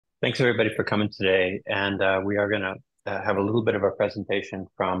Thanks everybody for coming today. And we are going to have a little bit of a presentation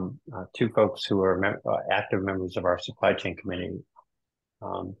from two folks who are active members of our supply chain committee.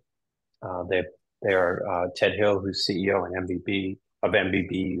 Um, they are Ted Hill, who's CEO and MVB of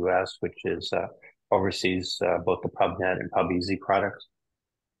MVB U.S, which is oversees both the Pubnet and Pubeasy products,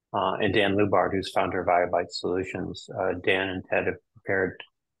 and Dan Lubart, who's founder of iobyte Solutions. Dan and Ted have prepared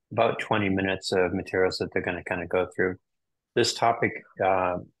about 20 minutes of materials that they're going to kind of go through. This topic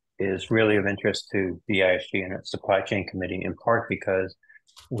is really of interest to BISG and its supply chain committee, in part because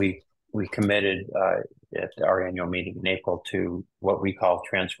we committed at our annual meeting in April to what we call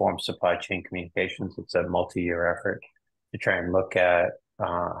transform supply chain communications. It's a multi-year effort to try and look at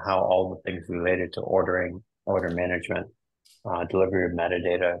how all the things related to ordering, order management, delivery of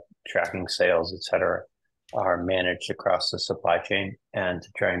metadata, tracking sales, et cetera, are managed across the supply chain, and to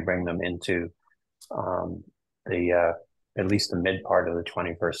try and bring them into the at least the mid part of the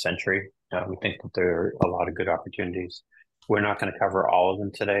 21st century. We think that there are a lot of good opportunities. We're not going to cover all of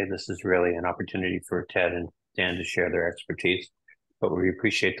them today. This is really an opportunity for Ted and Dan to share their expertise, but we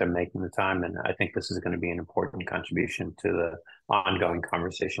appreciate them making the time. And I think this is going to be an important contribution to the ongoing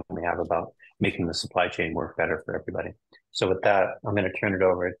conversation we have about making the supply chain work better for everybody. So with that, I'm going to turn it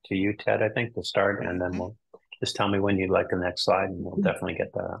over to you, Ted, I think, to start, and then we'll just tell me when you'd like the next slide, and we'll definitely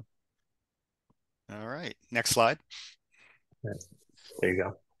get that up. All right, next slide. There you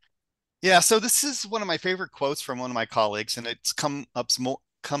go. Yeah, so this is one of my favorite quotes from one of my colleagues, and it's comes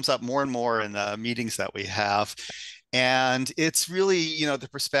up more and more in the meetings that we have. And it's really, the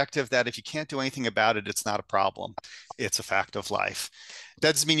perspective that if you can't do anything about it, it's not a problem. It's a fact of life.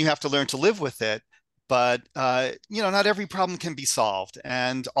 That doesn't mean you have to learn to live with it, but not every problem can be solved,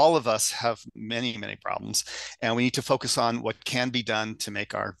 and all of us have many, many problems, and we need to focus on what can be done to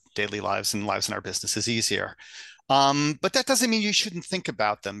make our daily lives and lives in our businesses easier. But that doesn't mean you shouldn't think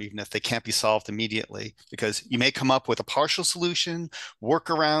about them, even if they can't be solved immediately, because you may come up with a partial solution,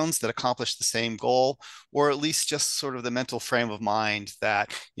 workarounds that accomplish the same goal, or at least just sort of the mental frame of mind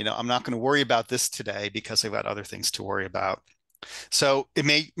that, I'm not going to worry about this today because I've got other things to worry about. So it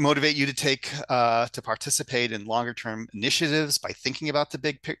may motivate you to participate in longer term initiatives by thinking about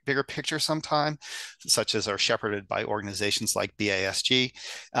the bigger picture sometime, such as are shepherded by organizations like BISG,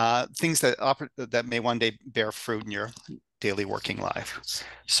 things that may one day bear fruit in your daily working life.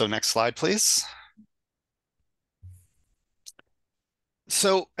 So next slide, please.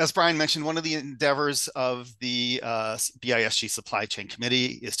 So as Brian mentioned, one of the endeavors of the BISG Supply Chain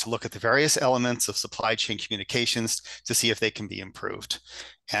Committee is to look at the various elements of supply chain communications to see if they can be improved.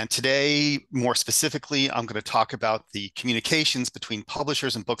 And today, more specifically, I'm going to talk about the communications between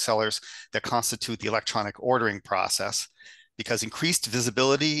publishers and booksellers that constitute the electronic ordering process, because increased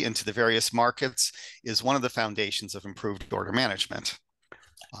visibility into the various markets is one of the foundations of improved order management.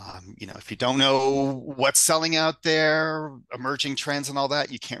 If you don't know what's selling out there, emerging trends and all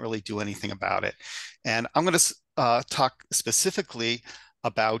that, you can't really do anything about it. And I'm going to talk specifically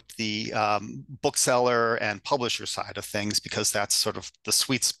about the bookseller and publisher side of things, because that's sort of the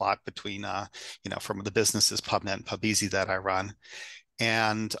sweet spot between, from the businesses Pubnet and Pubeasy that I run.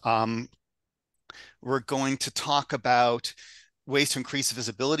 And we're going to talk about ways to increase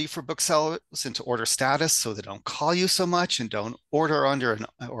visibility for booksellers into order status, so they don't call you so much and don't order under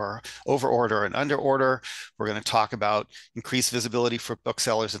or over order and under order. We're going to talk about increased visibility for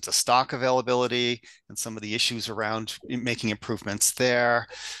booksellers into stock availability and some of the issues around making improvements there.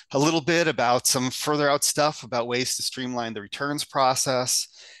 A little bit about some further out stuff about ways to streamline the returns process,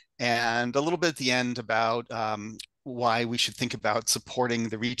 and a little bit at the end about why we should think about supporting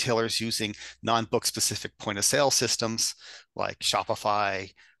the retailers using non-book specific point of sale systems like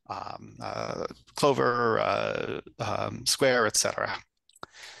Shopify, Clover, Square, etc.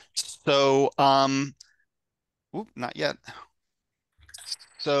 So, not yet.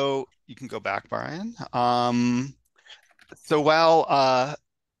 So you can go back, Brian. So while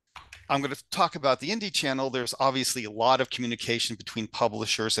I'm going to talk about the indie channel, there's obviously a lot of communication between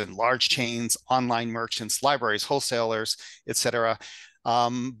publishers and large chains, online merchants, libraries, wholesalers, etc.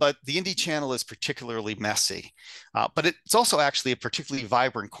 But the indie channel is particularly messy, but it's also actually a particularly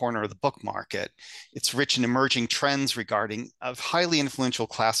vibrant corner of the book market. It's rich in emerging trends regarding a highly influential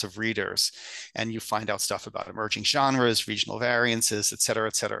class of readers, and you find out stuff about emerging genres, regional variances, et cetera,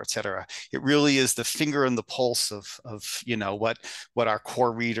 et cetera, et cetera. It really is the finger in the pulse of what our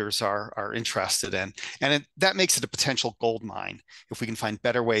core readers are interested in, and that makes it a potential gold mine if we can find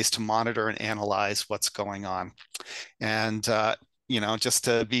better ways to monitor and analyze what's going on. And just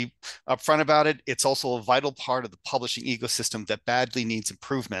to be upfront about it, it's also a vital part of the publishing ecosystem that badly needs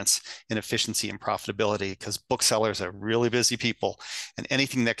improvements in efficiency and profitability, because booksellers are really busy people, and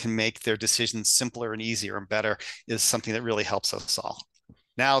anything that can make their decisions simpler and easier and better is something that really helps us all.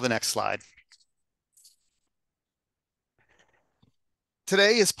 Now, the next slide.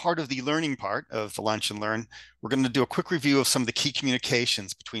 Today, as part of the learning part of the Lunch and Learn, we're going to do a quick review of some of the key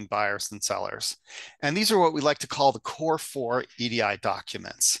communications between buyers and sellers. And these are what we like to call the core 4 EDI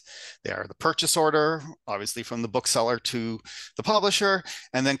documents. They are the purchase order, obviously from the bookseller to the publisher,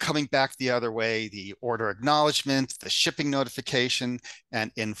 and then coming back the other way, the order acknowledgement, the shipping notification, and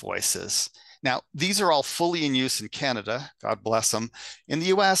invoices. Now, these are all fully in use in Canada, God bless them. In the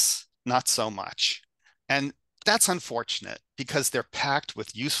US, not so much. And that's unfortunate because they're packed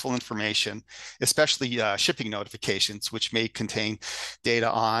with useful information, especially shipping notifications, which may contain data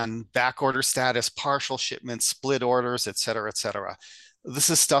on back order status, partial shipments, split orders, et cetera, et cetera.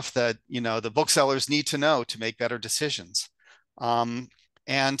 This is stuff that, the booksellers need to know to make better decisions. And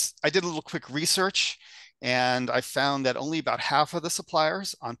I did a little quick research, and I found that only about half of the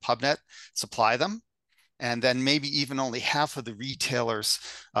suppliers on Pubnet supply them. And then maybe even only half of the retailers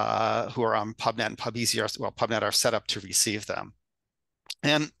who are on Pubnet and Pubeasy Pubnet are set up to receive them.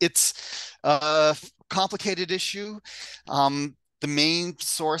 And it's a complicated issue. The main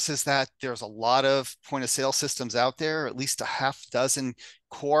source is that there's a lot of point of sale systems out there, at least a half dozen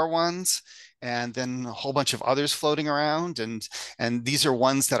core ones, and then a whole bunch of others floating around. And these are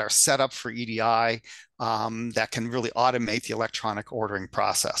ones that are set up for EDI that can really automate the electronic ordering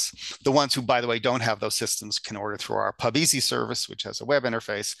process. The ones who, by the way, don't have those systems can order through our Pubeasy service, which has a web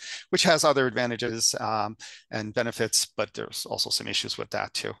interface, which has other advantages and benefits, but there's also some issues with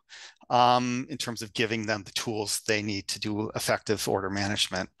that too, in terms of giving them the tools they need to do effective order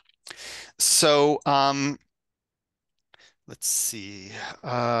management. So let's see.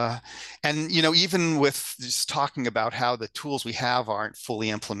 And, even with just talking about how the tools we have aren't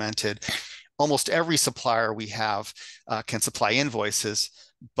fully implemented, almost every supplier we have can supply invoices,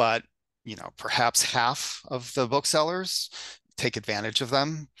 but, perhaps half of the booksellers take advantage of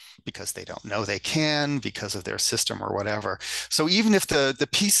them because they don't know they can, because of their system or whatever. So even if the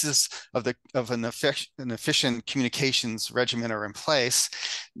pieces of an efficient communications regimen are in place,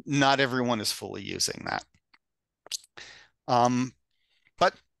 not everyone is fully using that.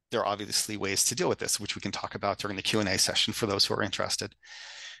 But there are obviously ways to deal with this, which we can talk about during the Q&A session for those who are interested.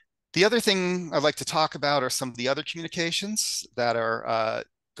 The other thing I'd like to talk about are some of the other communications that are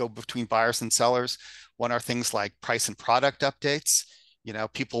go between buyers and sellers. One are things like price and product updates.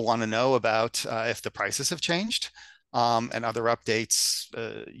 People want to know about if the prices have changed, and other updates,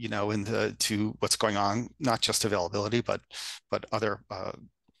 to what's going on, not just availability, but other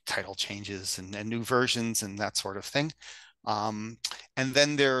title changes and new versions and that sort of thing. And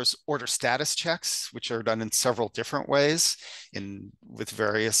then there's order status checks, which are done in several different ways with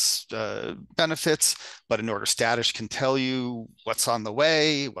various benefits, but an order status can tell you what's on the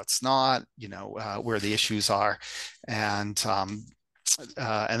way, what's not, where the issues are. And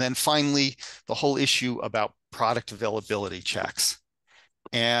then finally, the whole issue about product availability checks.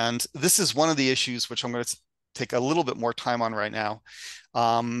 And this is one of the issues which I'm going to take a little bit more time on right now,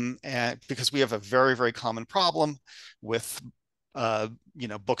 and because we have a very, very common problem with,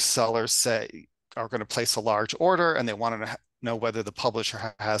 booksellers are going to place a large order and they want to know whether the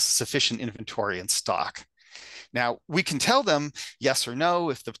publisher has sufficient inventory in stock. Now, we can tell them yes or no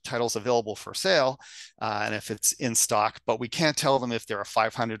if the title's available for sale and if it's in stock, but we can't tell them if there are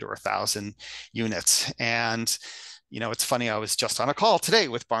 500 or 1,000 units. And it's funny, I was just on a call today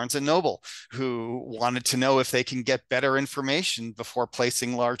with Barnes & Noble, who wanted to know if they can get better information before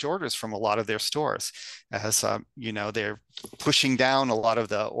placing large orders from a lot of their stores. As they're pushing down a lot of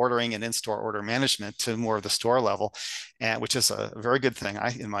the ordering and in-store order management to more of the store level, and which is a very good thing,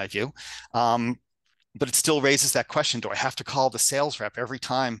 in my view. But it still raises that question, do I have to call the sales rep every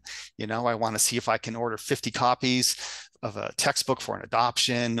time, I want to see if I can order 50 copies of a textbook for an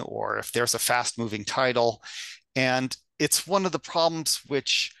adoption, or if there's a fast-moving title? And it's one of the problems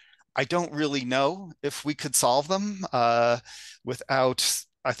which I don't really know if we could solve them without,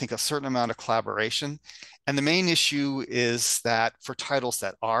 I think, a certain amount of collaboration. And the main issue is that for titles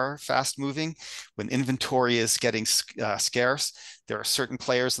that are fast moving, when inventory is getting scarce, there are certain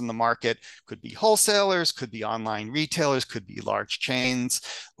players in the market, could be wholesalers, could be online retailers, could be large chains,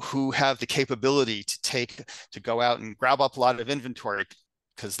 who have the capability to go out and grab up a lot of inventory,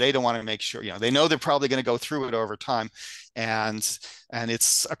 because they don't want to make sure, they know they're probably going to go through it over time. And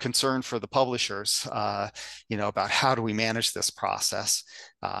it's a concern for the publishers, about how do we manage this process.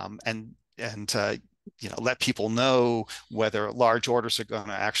 let people know whether large orders are going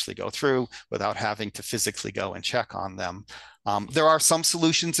to actually go through without having to physically go and check on them. There are some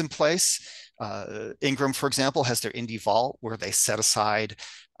solutions in place. Ingram, for example, has their Indie Vault where they set aside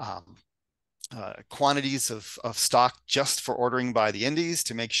quantities of stock just for ordering by the indies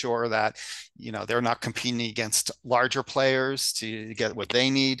to make sure that they're not competing against larger players to get what they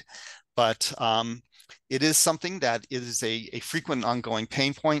need. But it is something that is a frequent ongoing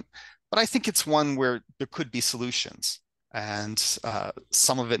pain point. But I think it's one where there could be solutions. And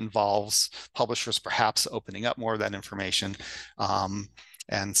some of it involves publishers perhaps opening up more of that information.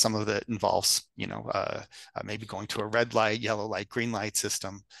 And some of it involves, maybe going to a red light, yellow light, green light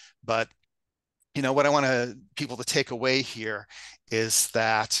system. But what I want people to take away here is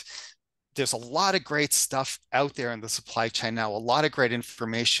that there's a lot of great stuff out there in the supply chain now, a lot of great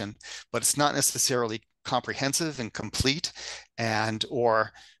information, but it's not necessarily comprehensive and complete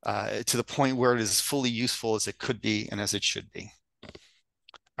or to the point where it is as fully useful as it could be and as it should be.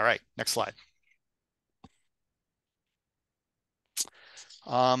 All right, next slide.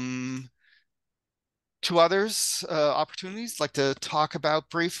 Two others opportunities I'd like to talk about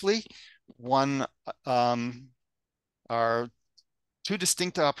briefly. One are two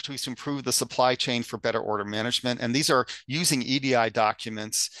distinct opportunities to improve the supply chain for better order management. And these are using EDI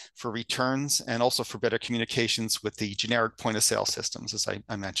documents for returns and also for better communications with the generic point of sale systems, as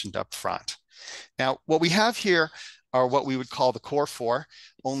I mentioned up front. Now, what we have here are what we would call the core four,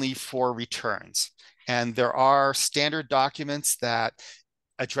 only for returns. And there are standard documents that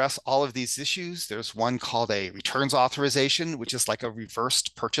address all of these issues. There's one called a returns authorization, which is like a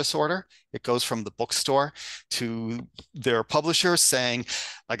reversed purchase order. It goes from the bookstore to their publisher saying,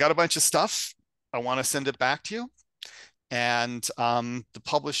 I got a bunch of stuff, I want to send it back to you. And the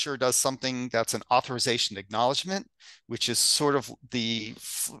publisher does something that's an authorization acknowledgement, which is sort of the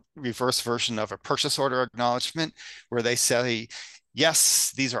reverse version of a purchase order acknowledgement, where they say,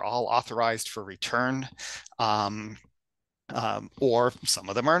 yes, these are all authorized for return. Or some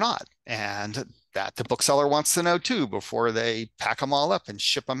of them are not. And that the bookseller wants to know too before they pack them all up and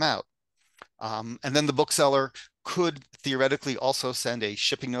ship them out. And then the bookseller could theoretically also send a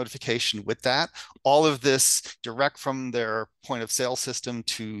shipping notification with that. All of this direct from their point of sale system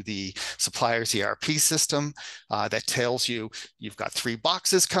to the supplier's ERP system that tells you you've got 3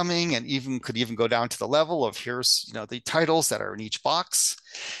 boxes coming, and could even go down to the level of here's the titles that are in each box.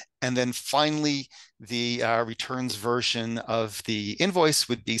 And then finally, the returns version of the invoice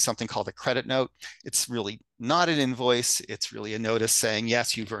would be something called a credit note. It's really not an invoice. It's really a notice saying,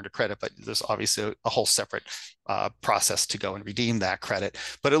 yes, you've earned a credit, but there's obviously a whole separate process to go and redeem that credit.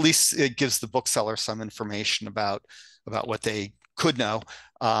 But at least it gives the bookseller some information about what they could know,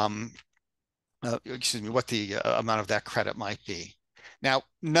 what the amount of that credit might be. Now,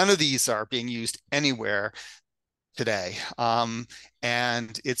 none of these are being used anywhere today.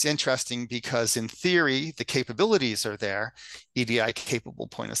 And it's interesting because in theory, the capabilities are there, EDI capable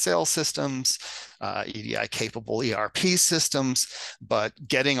point of sale systems, EDI capable ERP systems, but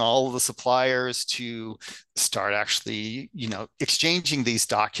getting all of the suppliers to start actually, exchanging these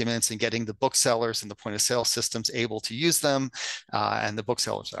documents and getting the booksellers and the point of sale systems able to use them, and the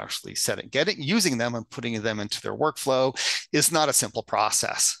booksellers actually using them and putting them into their workflow is not a simple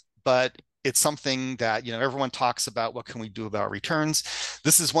process. But it's something that everyone talks about. What can we do about returns?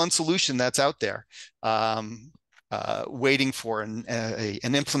 This is one solution that's out there, waiting for an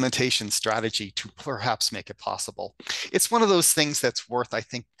implementation strategy to perhaps make it possible. It's one of those things that's worth, I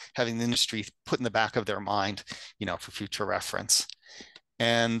think, having the industry put in the back of their mind, for future reference.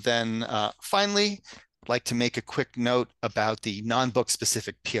 And then finally, I'd like to make a quick note about the non-book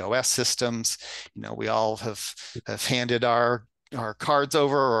specific POS systems. We all have handed our cards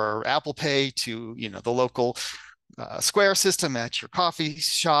over or Apple Pay to the local Square system at your coffee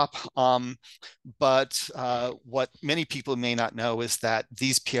shop. But what many people may not know is that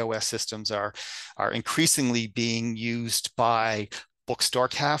these POS systems are increasingly being used by bookstore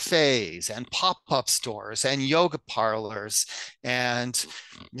cafes and pop-up stores and yoga parlors and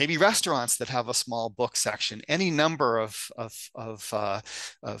maybe restaurants that have a small book section. Any number of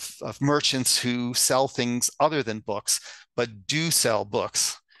merchants who sell things other than books, but do sell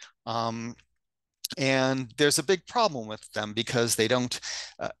books. And there's a big problem with them because they don't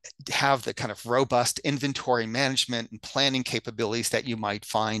have the kind of robust inventory management and planning capabilities that you might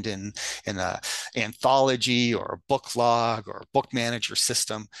find in an anthology or a book log or a book manager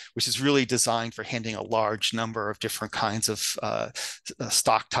system, which is really designed for handling a large number of different kinds of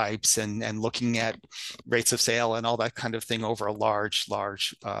stock types and looking at rates of sale and all that kind of thing over a large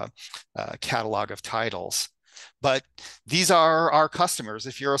catalog of titles. But these are our customers.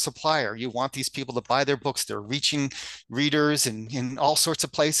 If you're a supplier, you want these people to buy their books. They're reaching readers in all sorts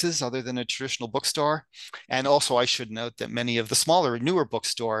of places other than a traditional bookstore. And also, I should note that many of the smaller, newer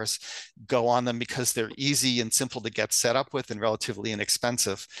bookstores go on them because they're easy and simple to get set up with and relatively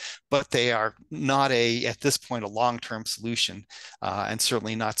inexpensive. But they are not at this point, a long-term solution, and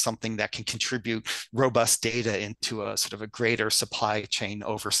certainly not something that can contribute robust data into a sort of a greater supply chain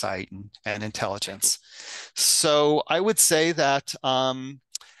oversight and intelligence. So I would say that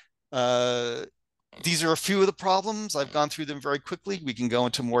uh, these are a few of the problems. I've gone through them very quickly. We can go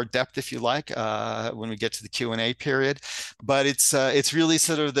into more depth if you like when we get to the Q&A period. But it's really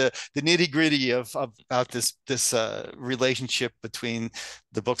sort of the nitty gritty of about this relationship between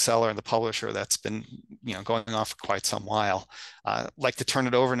the bookseller and the publisher that's been going on for quite some while. I'd like to turn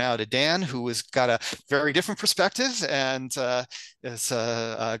it over now to Dan, who has got a very different perspective and is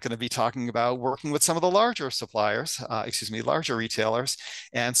going to be talking about working with some of the larger suppliers, larger retailers,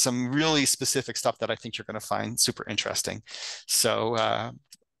 and some really specific stuff that I think you're going to find super interesting. So,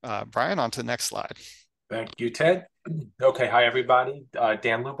 Brian, on to the next slide. Thank you, Ted. Okay, hi, everybody.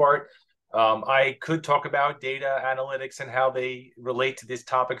 Dan Lubart. I could talk about data analytics and how they relate to these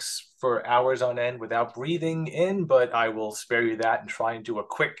topics for hours on end without breathing in, but I will spare you that and try and do a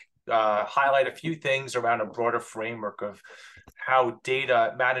quick highlight a few things around a broader framework of how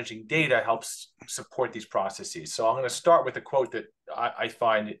managing data helps support these processes. So I'm going to start with a quote that I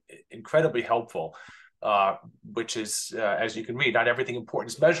find incredibly helpful, which is, as you can read, not everything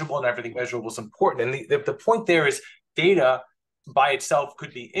important is measurable and everything measurable is important. And the point there is data by itself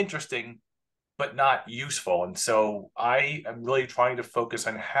could be interesting, but not useful. And so I am really trying to focus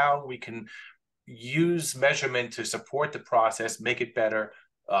on how we can use measurement to support the process, make it better,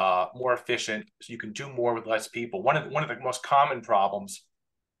 more efficient, so you can do more with less people. One of the most common problems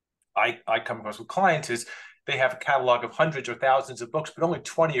I come across with clients is they have a catalog of hundreds or thousands of books, but only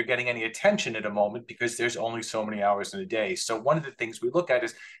 20 are getting any attention at a moment because there's only so many hours in a day. So one of the things we look at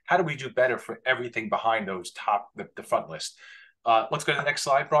is how do we do better for everything behind those the front list. Let's go to the next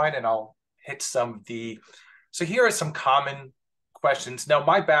slide, Brian, and I'll hit some of the. So here are some common questions. Now,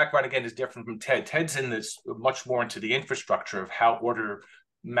 my background, again, is different from Ted. Ted's in this much more into the infrastructure of how order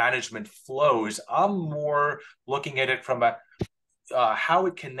management flows. I'm more looking at it from how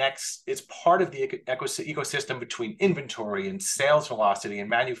it connects. It's part of the ecosystem between inventory and sales velocity and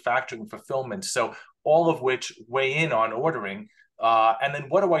manufacturing and fulfillment. So all of which weigh in on ordering. And then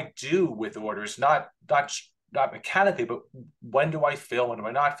what do I do with orders? Not mechanically, but when do I fill and do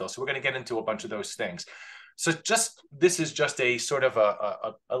I not fill? So we're going to get into a bunch of those things. So this is just a sort of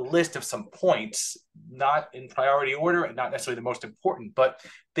a list of some points, not in priority order and not necessarily the most important, but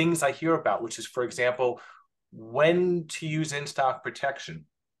things I hear about, which is, for example, when to use in-stock protection.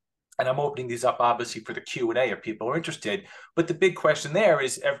 And I'm opening these up, obviously, for the Q&A if people are interested. But the big question there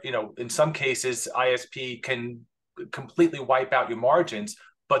is, in some cases, ISP can completely wipe out your margins,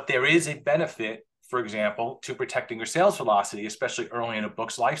 but there is a benefit, for example, to protecting your sales velocity, especially early in a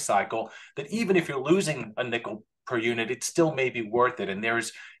book's life cycle, that even if you're losing a nickel per unit, it still may be worth it. And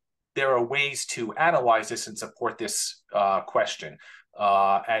there are ways to analyze this and support this question.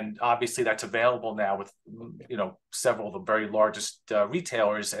 And obviously that's available now with, several of the very largest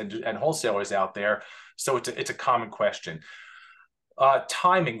retailers and wholesalers out there. So it's a common question.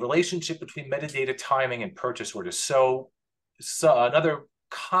 Timing, relationship between metadata timing and purchase orders. So another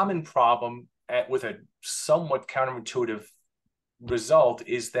common problem with a somewhat counterintuitive result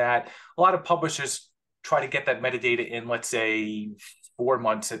is that a lot of publishers try to get that metadata in, let's say, 4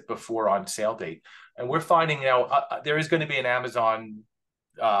 months before on sale date. And we're finding now there is going to be an Amazon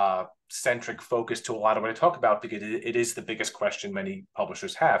centric focus to a lot of what I talk about because it is the biggest question many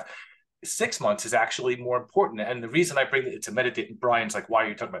publishers have. 6 months is actually more important. And the reason I bring it to metadata, Brian's like, why are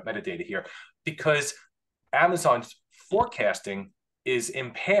you talking about metadata here? Because Amazon's forecasting is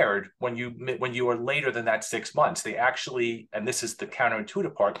impaired when you are later than that 6 months. They actually, and this is the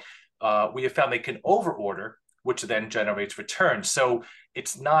counterintuitive part, we have found they can overorder, which then generates returns. So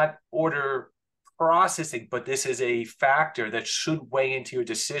it's not order processing, but this is a factor that should weigh into your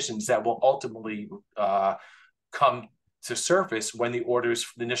decisions that will ultimately come to surface when the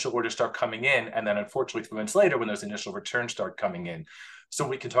initial orders start coming in, and then unfortunately 3 months later when those initial returns start coming in. So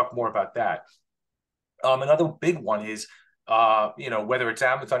we can talk more about that. Another big one is whether it's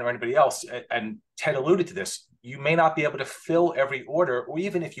Amazon or anybody else, and Ted alluded to this, you may not be able to fill every order, or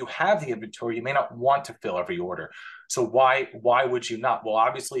even if you have the inventory, you may not want to fill every order. So why would you not? Well,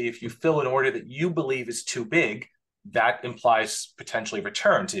 obviously, if you fill an order that you believe is too big, that implies potentially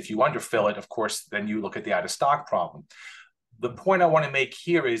returns. If you underfill it, of course, then you look at the out of stock problem. The point I want to make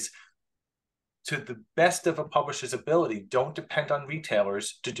here is to the best of a publisher's ability, don't depend on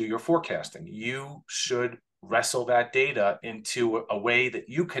retailers to do your forecasting. You should wrestle that data into a way that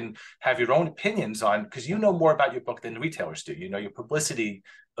you can have your own opinions on, because you know more about your book than the retailers do. You know your publicity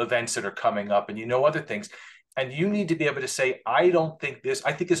events that are coming up, and you know other things. And you need to be able to say, I think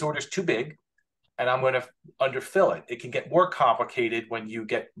this order is too big, and I'm going to underfill it. It can get more complicated when you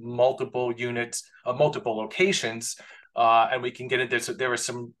get multiple units, multiple locations, and we can get into this. There are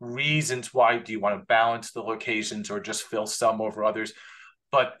some reasons why. Do you want to balance the locations or just fill some over others?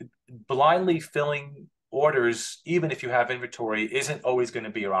 But blindly filling orders, even if you have inventory, isn't always going to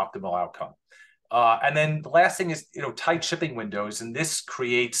be your optimal outcome. And then the last thing is, tight shipping windows, and this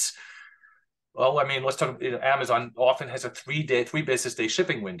creates. Well, I mean, let's talk. Amazon often has a 3 business day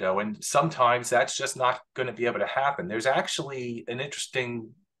shipping window, and sometimes that's just not going to be able to happen. There's actually an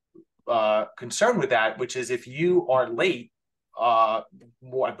interesting concern with that, which is if you are late, I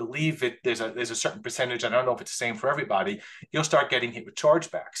believe there's a certain percentage. I don't know if it's the same for everybody. You'll start getting hit with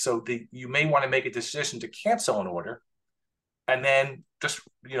chargebacks. So you may want to make a decision to cancel an order, and then just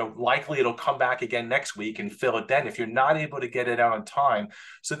likely it'll come back again next week and fill it then if you're not able to get it out on time.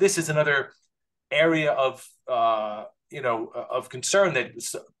 So this is another area of concern that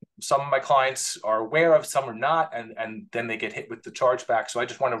some of my clients are aware of, some are not, and then they get hit with the chargeback. So I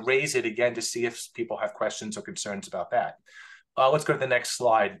just want to raise it again to see if people have questions or concerns about that. Let's go to the next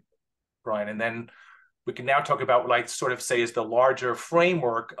slide, Brian, and then we can now talk about what I sort of say is the larger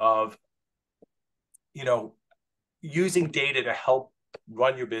framework of using data to help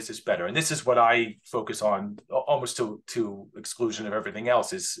run your business better. And this is what I focus on almost to exclusion of everything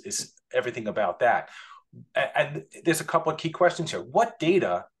else, is everything about that. And there's a couple of key questions here. What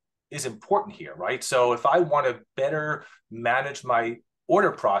data is important here, right? So if I want to better manage my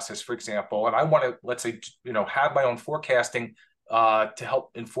order process, for example, and I want to, let's say, have my own forecasting to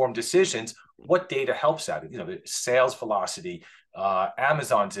help inform decisions, what data helps that? The sales velocity,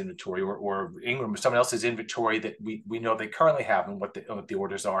 Amazon's inventory, or Ingram or someone else's inventory that we know they currently have, and what the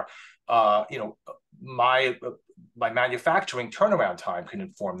orders are. My manufacturing turnaround time can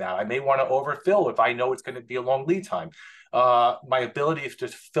inform that. I may want to overfill if I know it's going to be a long lead time. My ability to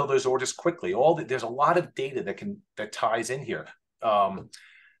fill those orders quickly. There's a lot of data that ties in here.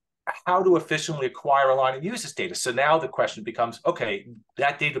 How to efficiently acquire, align, and use this data. So now the question becomes, okay,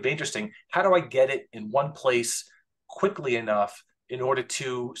 that data will be interesting. How do I get it in one place quickly enough in order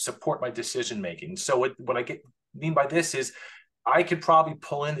to support my decision making? So what I mean by this is I could probably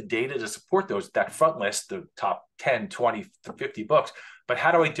pull in the data to support that front list, the top 10, 20, 50 books. But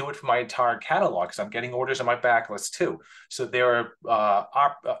how do I do it for my entire catalog? Because I'm getting orders on my backlist too. So there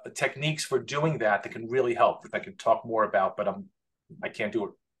are techniques for doing that can really help, that I can talk more about, but I can't do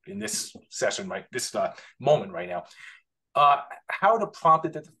it in this session, this moment right now. How to prompt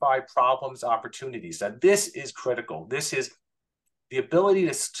identify problems, opportunities. Now, this is critical. This is the ability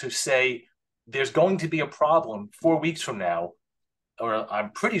to say, there's going to be a problem 4 weeks from now, or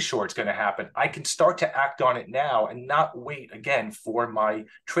I'm pretty sure it's going to happen. I can start to act on it now and not wait again for my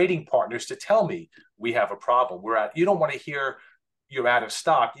trading partners to tell me we have a problem. You don't want to hear you're out of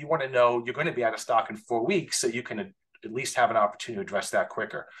stock. You want to know you're going to be out of stock in 4 weeks, so you can at least have an opportunity to address that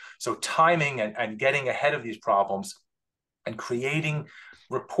quicker. So timing and getting ahead of these problems and creating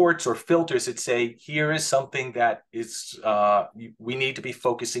reports or filters that say, here is something that is we need to be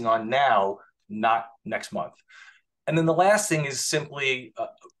focusing on now, not next month. And then the last thing is simply,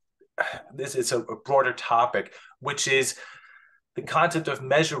 this is a broader topic, which is the concept of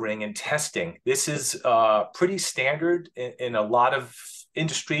measuring and testing. This is pretty standard in a lot of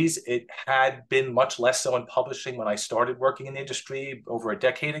industries. It had been much less so in publishing when I started working in the industry over a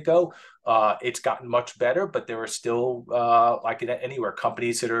decade ago. It's gotten much better, but there are still, like anywhere,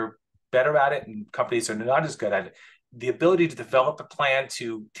 companies that are better at it and companies that are not as good at it. The ability to develop a plan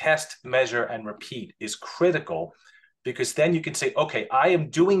to test, measure, and repeat is critical, because then you can say, okay, I am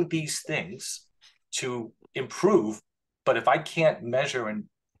doing these things to improve, but if I can't measure and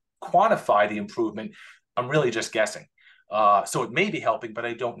quantify the improvement, I'm really just guessing. So it may be helping, but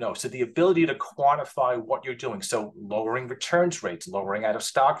I don't know. So the ability to quantify what you're doing, so lowering returns rates, lowering out of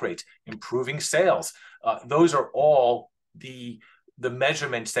stock rates, improving sales, those are all the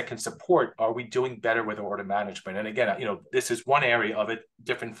measurements that can support, are we doing better with order management? And again, this is one area of it,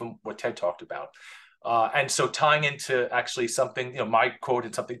 different from what Ted talked about. And so tying into actually something, my quote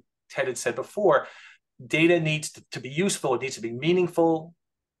and something Ted had said before, data needs to be useful. It needs to be meaningful,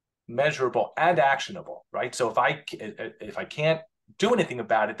 measurable, and actionable, right? So if I can't do anything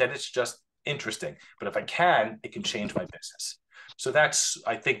about it, then it's just interesting. But if I can, it can change my business. So that's,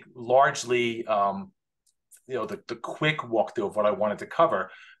 I think, largely, the quick walkthrough of what I wanted to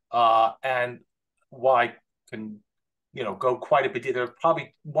cover. And while I can, go quite a bit, there are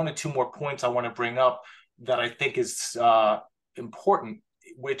probably one or two more points I want to bring up that I think is important,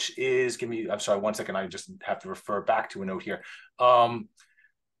 which is, I'm sorry, 1 second. I just have to refer back to a note here.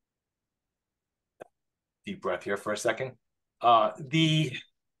 Deep breath here for a second.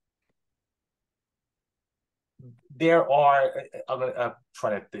 There are, I'm gonna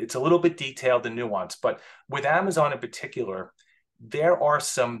try to, it's a little bit detailed and nuanced, but with Amazon in particular, there are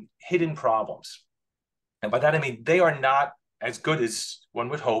some hidden problems. And by that, I mean, they are not as good as one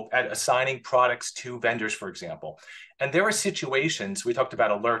would hope at assigning products to vendors, for example. And there are situations, we talked about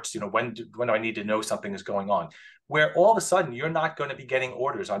alerts, when do I need to know something is going on, where all of a sudden you're not going to be getting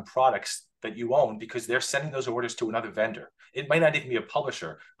orders on products that you own because they're sending those orders to another vendor. It might not even be a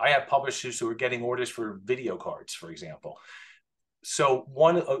publisher. I have publishers who are getting orders for video cards, for example. So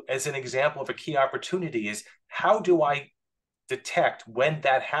as an example of a key opportunity is, how do I detect when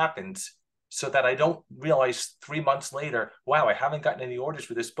that happens so that I don't realize 3 months later, wow, I haven't gotten any orders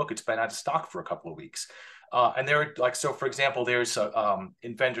for this book. It's been out of stock for a couple of weeks. And there are so for example, there's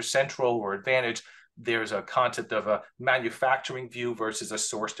in Vendor Central or Advantage, there's a concept of a manufacturing view versus a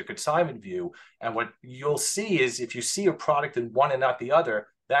source to consignment view. And what you'll see is, if you see a product in one and not the other,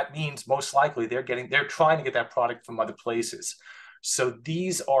 that means most likely they're trying to get that product from other places. So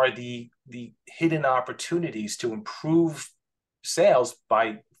these are the hidden opportunities to improve sales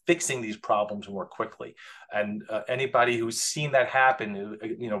by fixing these problems more quickly. And anybody who's seen that happen,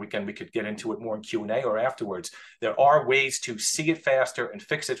 we could get into it more in Q&A or afterwards. There are ways to see it faster and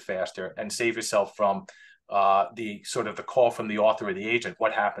fix it faster and save yourself from the call from the author or the agent,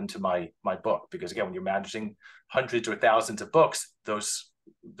 what happened to my book? Because again, when you're managing hundreds or thousands of books, those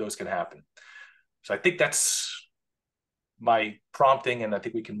can happen. So I think that's my prompting, and I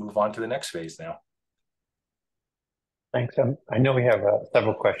think we can move on to the next phase now. Thanks. I know we have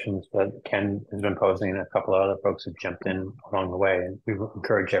several questions that Ken has been posing, and a couple of other folks have jumped in along the way. And we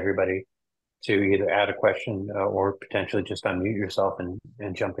encourage everybody to either add a question or potentially just unmute yourself and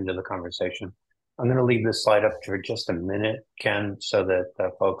jump into the conversation. I'm going to leave this slide up for just a minute, Ken, so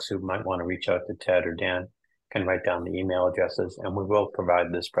that folks who might want to reach out to Ted or Dan can write down the email addresses, and we will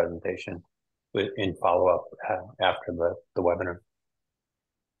provide this presentation in follow-up after the webinar.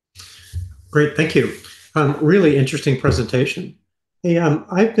 Great, thank you. Really interesting presentation. Hey,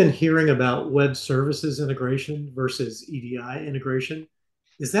 I've been hearing about web services integration versus EDI integration.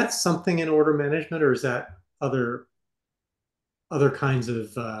 Is that something in order management, or is that other kinds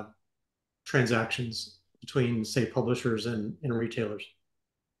of transactions between, say, publishers and retailers?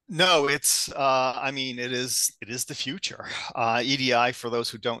 No, it's it is the future. EDI, for those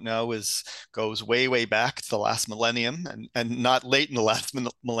who don't know, goes way back to the last millennium, and not late in the last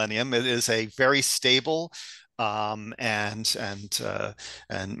millennium. It is a very stable and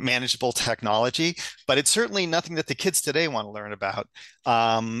manageable technology, but it's certainly nothing that the kids today want to learn about.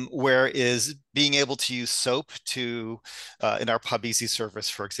 Whereas being able to use SOAP to, in our Pubeasy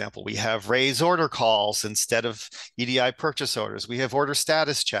service, for example, we have raise order calls instead of EDI purchase orders. We have order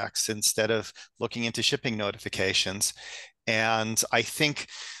status checks instead of looking into shipping notifications. And I think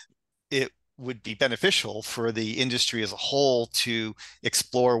it would be beneficial for the industry as a whole to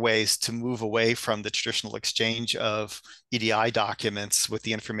explore ways to move away from the traditional exchange of EDI documents with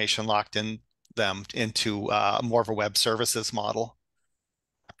the information locked in them into more of a web services model.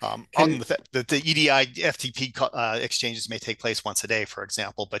 On the EDI FTP exchanges may take place once a day, for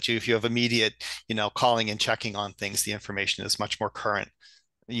example, but if you have immediate, calling and checking on things, the information is much more current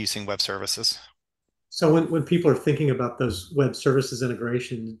using web services. So when people are thinking about those web services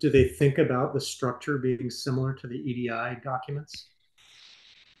integrations, do they think about the structure being similar to the EDI documents?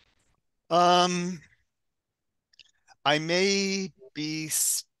 I may be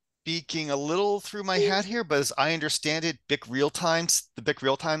speaking a little through my hat here, but as I understand it, the BIC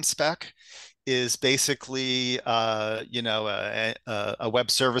real-time spec is basically a web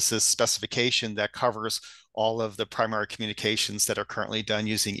services specification that covers all of the primary communications that are currently done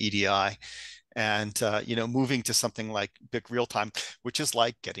using EDI. And moving to something like BIC real-time, which is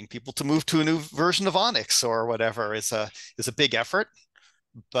like getting people to move to a new version of Onyx or whatever, is a big effort,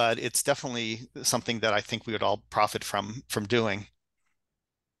 but it's definitely something that I think we would all profit from doing.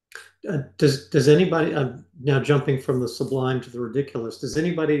 Does anybody, now jumping from the sublime to the ridiculous, does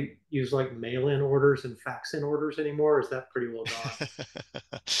anybody use like mail-in orders and fax-in orders anymore, or is that pretty well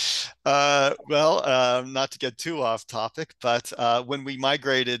gone? Not to get too off topic, but when we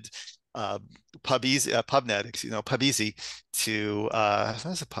migrated Pubeasy to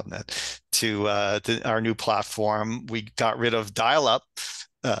Pubnet to our new platform, we got rid of dial-up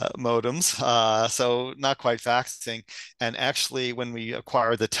modems, so not quite faxing. And actually, when we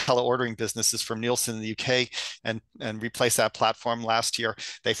acquired the teleordering businesses from Nielsen in the UK and replaced that platform last year,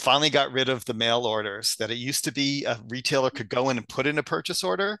 they finally got rid of the mail orders that it used to be. A retailer could go in and put in a purchase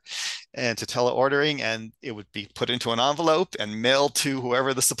order and to teleordering, and it would be put into an envelope and mailed to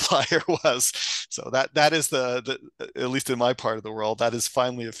whoever the supplier was. So that is the at least in my part of the world, that is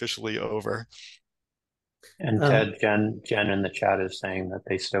finally officially over. And Ted, Jen in the chat is saying that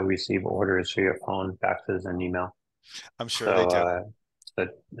they still receive orders via phone, faxes, and email. I'm sure they do.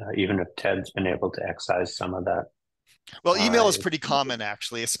 Even if Ted's been able to excise some of that. Well, email is pretty common,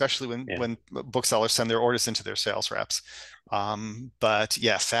 actually, especially when booksellers send their orders into their sales reps. But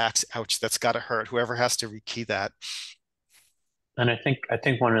yeah, fax, ouch, that's got to hurt. Whoever has to rekey that. And I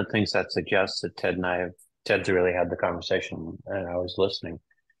think one of the things that suggests that Ted's really had the conversation, and I was listening,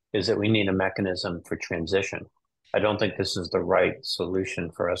 is that we need a mechanism for transition. I don't think this is the right solution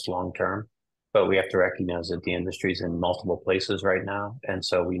for us long term, but we have to recognize that the industry is in multiple places right now, and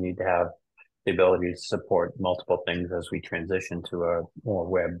so we need to have the ability to support multiple things as we transition to a more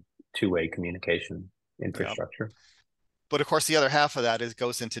web two-way communication infrastructure. Yep. But of course, the other half of that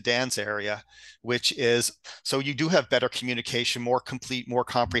goes into Dan's area, which is, so you do have better communication, more complete, more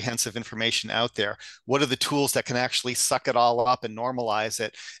comprehensive information out there. What are the tools that can actually suck it all up and normalize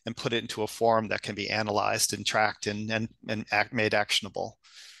it and put it into a form that can be analyzed and tracked and made actionable?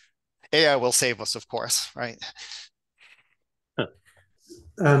 AI will save us, of course, right?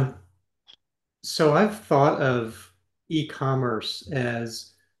 So I've thought of e-commerce as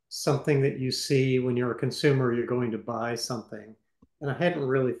something that you see when you're a consumer, you're going to buy something. And I hadn't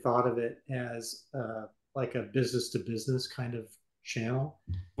really thought of it as like a business to business kind of channel.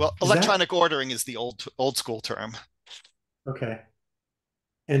 Well, electronic ordering is the old school term. Okay.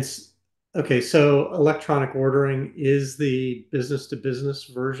 And okay, so electronic ordering is the business to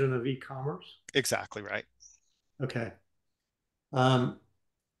business version of e-commerce? Exactly right. Okay.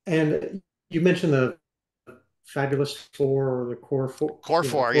 And you mentioned the Fabulous Four or the Core Four. Core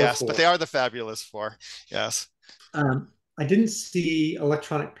Four, yes, but they are the Fabulous Four, yes. I didn't see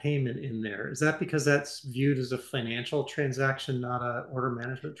electronic payment in there. Is that because that's viewed as a financial transaction, not a order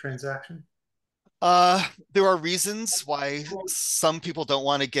management transaction? There are reasons why some people don't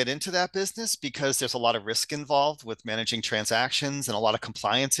want to get into that business because there's a lot of risk involved with managing transactions and a lot of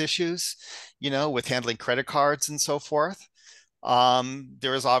compliance issues, with handling credit cards and so forth.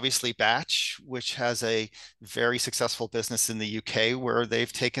 There is obviously Batch, which has a very successful business in the UK where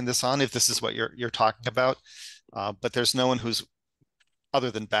they've taken this on, if this is what you're talking about. But there's no one who's other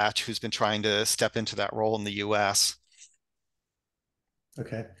than Batch who's been trying to step into that role in the US.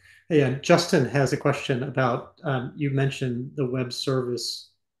 Okay. Hey, Justin has a question about, you mentioned the web service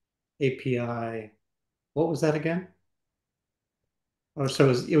API. What was that again? Oh,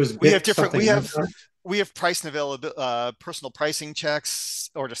 so it was we have different, something. we have price and availability, personal pricing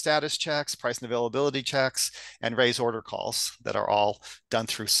checks, order status checks, price and availability checks, and raise order calls that are all done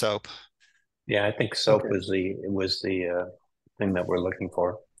through SOAP. Yeah, I think SOAP was the thing that we're looking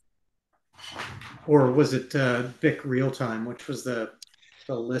for. Or was it BIC Realtime, which was the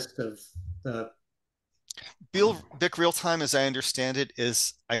list of the BIC Realtime, as I understand it,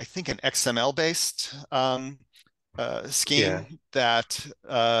 is I think an XML based scheme that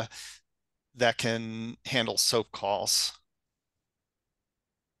can handle SOAP calls.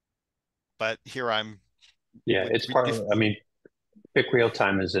 But here it's part of, BIC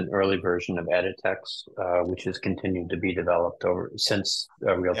Realtime is an early version of Editex, which has continued to be developed since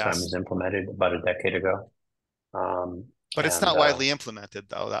Realtime was implemented about a decade ago. But it's not widely implemented,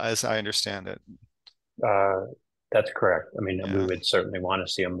 though, as I understand it. That's correct. We would certainly want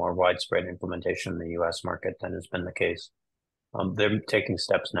to see a more widespread implementation in the U.S. market than has been the case. They're taking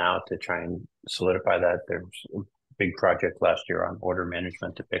steps now to try and solidify that. There's a big project last year on order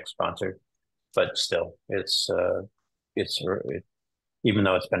management that BIC sponsored, but still, it's even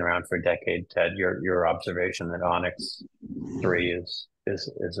though it's been around for a decade, Ted, your observation that Onyx 3 is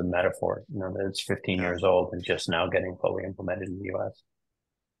a metaphor. That it's 15 years old and just now getting fully implemented in the U.S.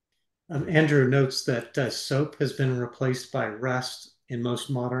 Andrew notes that SOAP has been replaced by REST in most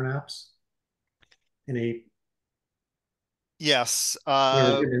modern apps. Yes.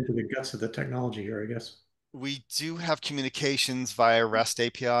 We're getting into the guts of the technology here, I guess. We do have communications via REST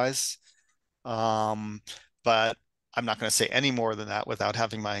APIs, but I'm not going to say any more than that without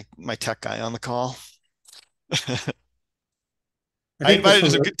having my tech guy on the call. I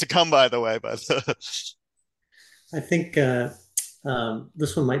invited you to come, by the way, but I think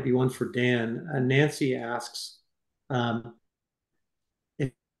this one might be one for Dan. Nancy asks,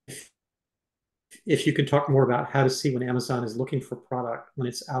 if if you can talk more about how to see when Amazon is looking for product when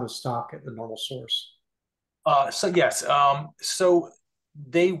it's out of stock at the normal source. So yes, so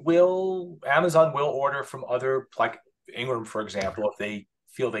Amazon will order from other, like Ingram, for example, if they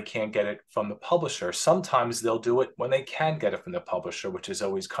feel they can't get it from the publisher. Sometimes they'll do it when they can get it from the publisher, which is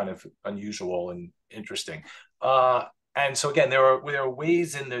always kind of unusual and interesting. And so again, there are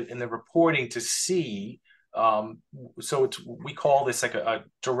ways in the reporting to see. So we call this like a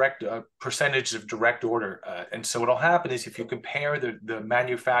direct percentage of direct order. And so what'll happen is if you compare the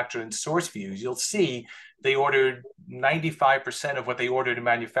manufacturer and source views, you'll see they ordered 95% of what they ordered in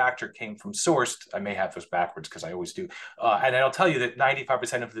manufacture came from sourced. I may have those backwards because I always do. And I'll tell you that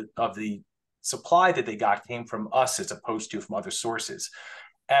 95% of the supply that they got came from us as opposed to from other sources.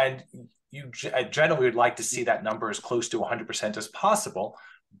 And you generally would like to see that number as close to 100% as possible.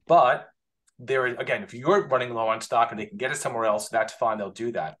 But there, again, if you're running low on stock and they can get it somewhere else, that's fine. They'll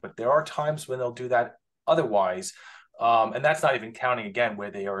do that. But there are times when they'll do that otherwise. And that's not even counting, again, where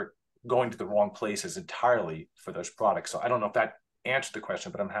they are going to the wrong places entirely for those products. So I don't know if that answered the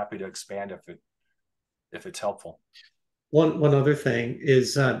question, but I'm happy to expand if it's helpful. One other thing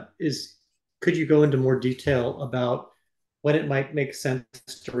is could you go into more detail about when it might make sense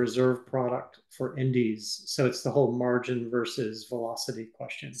to reserve product for indies? So it's the whole margin versus velocity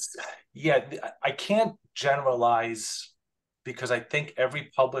question. Yeah, I can't generalize because I think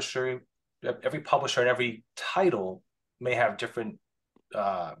every publisher and every title may have different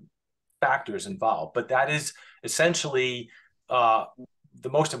factors involved. But that is essentially the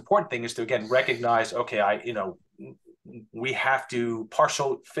most important thing is to, again, recognize, okay, we have to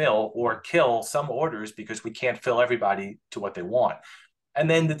partial fill or kill some orders because we can't fill everybody to what they want. And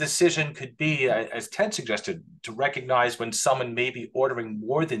then the decision could be, as Ted suggested, to recognize when someone may be ordering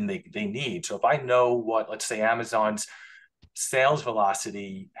more than they need. So if I know what, let's say, Amazon's sales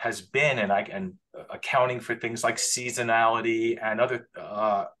velocity has been, and accounting for things like seasonality and other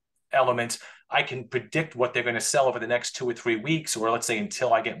elements, I can predict what they're going to sell over the next 2 or 3 weeks, or let's say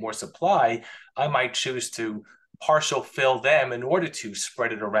until I get more supply, I might choose to partial fill them in order to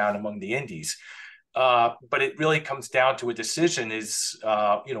spread it around among the indies. But it really comes down to a decision is,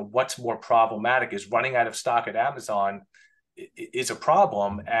 what's more problematic? Is running out of stock at Amazon is a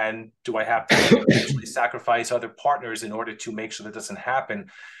problem, and do I have to actually sacrifice other partners in order to make sure that doesn't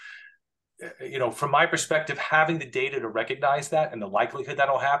happen? From my perspective, having the data to recognize that and the likelihood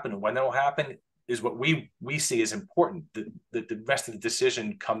that'll happen and when that'll happen is what we see as important. The rest of the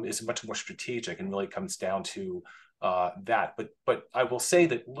decision is much more strategic and really comes down to that. But I will say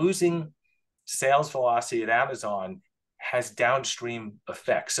that losing sales velocity at Amazon has downstream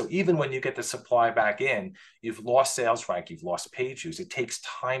effects. So even when you get the supply back in, you've lost sales rank, you've lost page views. It takes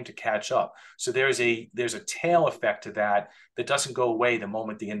time to catch up. So there's a tail effect to that doesn't go away the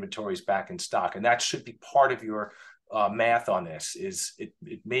moment the inventory is back in stock. And that should be part of your math on this. Is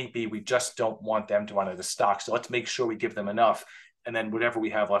it may be we just don't want them to run out of stock. So let's make sure we give them enough. And then whatever we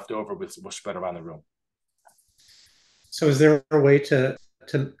have left over, we'll spread around the room. So is there a way to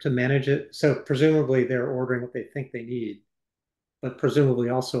manage it? So presumably they're ordering what they think they need, but presumably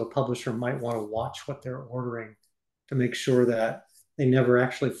also a publisher might want to watch what they're ordering to make sure that they never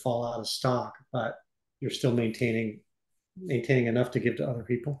actually fall out of stock, but you're still maintaining enough to give to other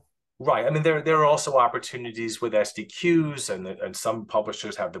people. Right. I mean, there are also opportunities with SDQs, and some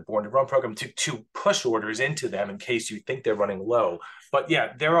publishers have the Born to Run program to push orders into them in case you think they're running low. But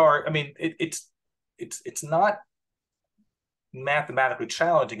yeah, there are. I mean, it's not mathematically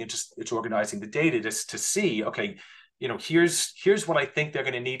challenging. It's organizing the data just to see, okay, here's what I think they're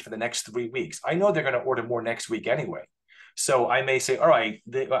going to need for the next 3 weeks. I know they're going to order more next week anyway. So I may say, all right,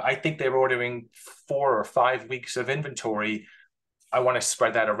 I think they're ordering 4 or 5 weeks of inventory. I want to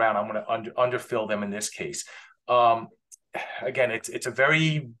spread that around. I want to underfill them in this case. Again, it's a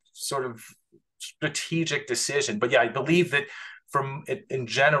very sort of strategic decision. But yeah, I believe that in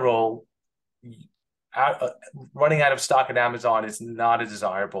general, running out of stock at Amazon is not a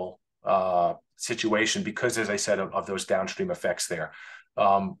desirable situation because, as I said, of those downstream effects there.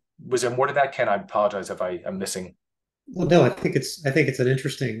 Was there more to that, Ken? I apologize if I am missing. Well, no, I think it's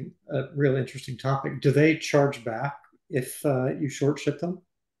an real interesting topic. Do they charge back if you short ship them?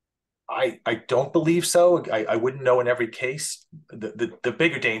 I don't believe so. I wouldn't know in every case. The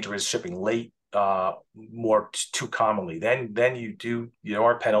bigger danger is shipping late, more too commonly. Then there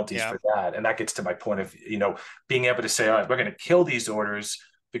are penalties for that, and that gets to my point of being able to say, all right, we're going to kill these orders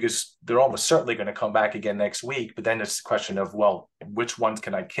because they're almost certainly going to come back again next week. But then it's the question of, well, which ones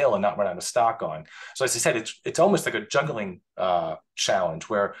can I kill and not run out of stock on? So as I said, it's almost like a juggling challenge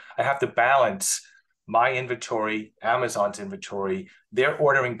where I have to balance my inventory, Amazon's inventory, their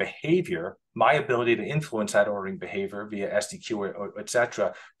ordering behavior, my ability to influence that ordering behavior via SDQ or et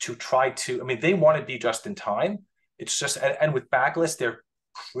cetera, to try to, I mean, they want to be just in time. It's just, and with backlist, they're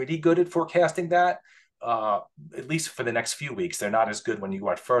pretty good at forecasting that, at least for the next few weeks. They're not as good when you go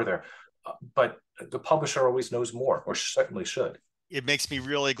out further, but the publisher always knows more, or certainly should. It makes me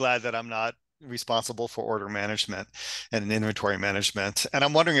really glad that I'm not responsible for order management and inventory management. And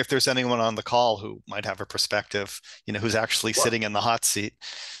I'm wondering if there's anyone on the call who might have a perspective, you know, who's actually sitting in the hot seat.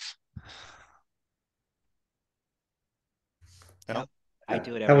 Nope. I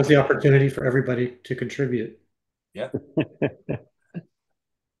do it. That was the opportunity for everybody to contribute. Yeah.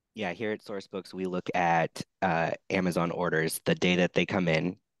 Yeah, here at Sourcebooks, we look at Amazon orders, the day that they come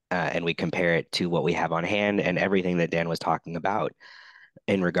in, and we compare it to what we have on hand and everything that Dan was talking about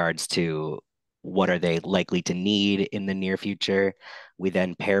in regards to what are they likely to need in the near future. We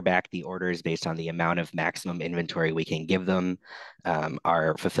then pair back the orders based on the amount of maximum inventory we can give them.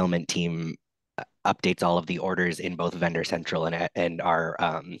 Our fulfillment team updates all of the orders in both Vendor Central and our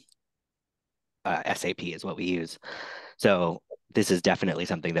SAP is what we use. So this is definitely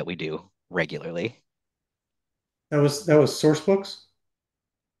something that we do regularly. That was Sourcebooks?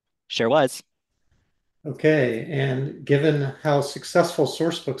 Sure was. Okay, and given how successful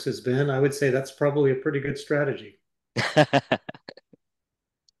Sourcebooks has been, I would say that's probably a pretty good strategy.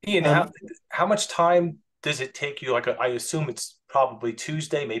 Ian, how much time does it take you? Like, I assume it's probably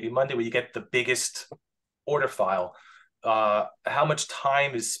Tuesday, maybe Monday, where you get the biggest order file. How much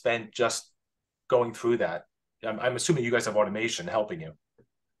time is spent just going through that? I'm assuming you guys have automation helping you.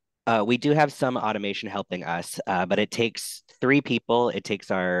 We do have some automation helping us, but it takes 3 people. It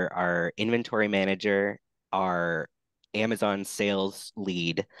takes our inventory manager, our Amazon sales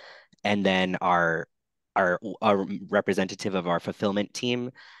lead, and then our representative of our fulfillment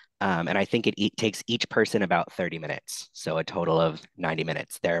team. And I think it takes each person about 30 minutes. So a total of 90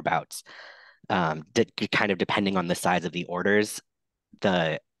 minutes thereabouts. Kind of depending on the size of the orders,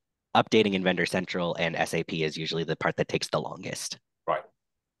 the updating in Vendor Central and SAP is usually the part that takes the longest. Right.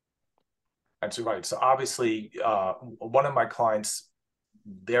 That's right. So obviously, one of my clients,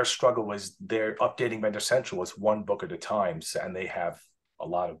 their struggle was they're updating Vendor Central was 1 book at a time, and they have a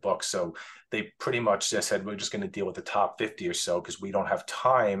lot of books. So they pretty much just said, we're just going to deal with the top 50 or so because we don't have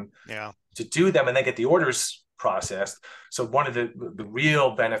time to do them and then get the orders processed. So one of the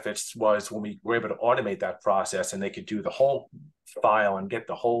real benefits was when we were able to automate that process and they could do the whole file and get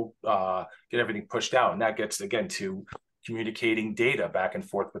the whole, get everything pushed out. And that gets, again, to communicating data back and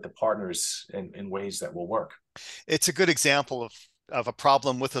forth with the partners in ways that will work. It's a good example of a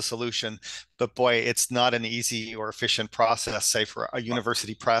problem with a solution, but boy, it's not an easy or efficient process, say for a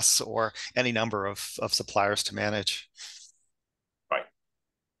university press or any number of suppliers to manage. Right.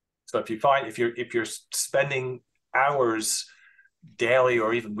 So if you're spending hours daily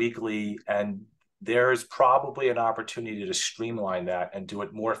or even weekly, and there's probably an opportunity to streamline that and do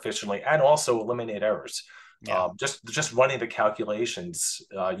it more efficiently and also eliminate errors. Yeah. Just running the calculations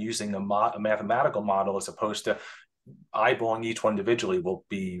using a mathematical model as opposed to eyeballing each one individually will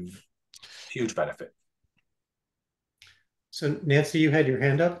be huge benefit. So Nancy, you had your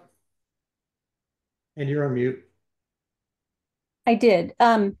hand up and you're on mute. I did.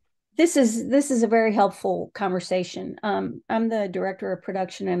 This is a very helpful conversation. I'm the director of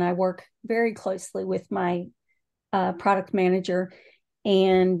production and I work very closely with my product manager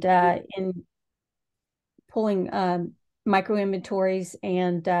and in pulling micro inventories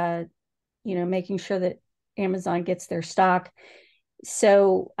and making sure that Amazon gets their stock.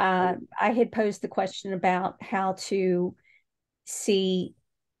 So I had posed the question about how to see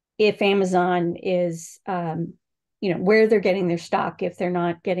if Amazon is, where they're getting their stock, if they're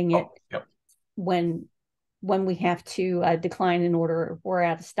not getting it when we have to decline an order or we're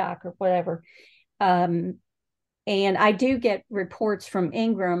out of stock or whatever. And I do get reports from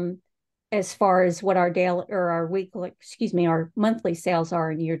Ingram as far as what our daily or our monthly sales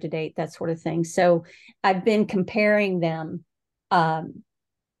are in year to date, that sort of thing. So I've been comparing them. And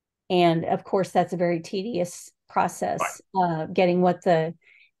of course, that's a very tedious process, getting what the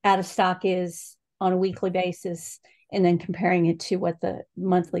out of stock is on a weekly basis and then comparing it to what the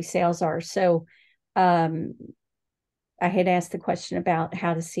monthly sales are. So I had asked the question about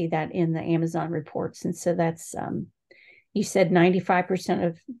how to see that in the Amazon reports. And so that's, you said 95%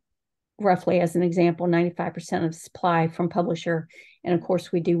 of, roughly as an example, 95% of supply from publisher. And of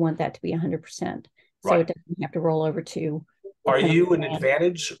course, we do want that to be 100%. So it doesn't have to roll over to. Are you an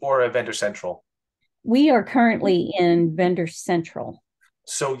Advantage or a Vendor Central? We are currently in Vendor Central.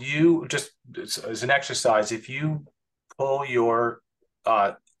 So you just, as an exercise, if you pull your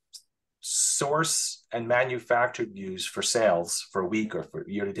source and manufactured views for sales for a week or for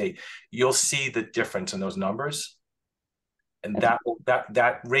year to date, you'll see the difference in those numbers. And Okay.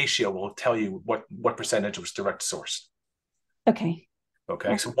 that ratio will tell you what percentage was direct source. Okay.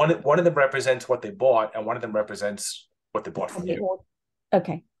 Okay. So one of them represents what they bought, and one of them represents what they bought from you.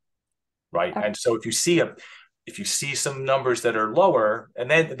 Okay. Right. And so if you see some numbers that are lower, and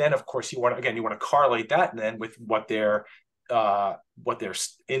then of course you want to correlate that then with what their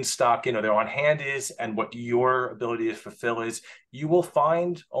in stock, they're on hand is, and what your ability to fulfill is. You will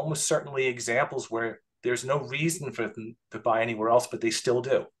find almost certainly examples where there's no reason for them to buy anywhere else, but they still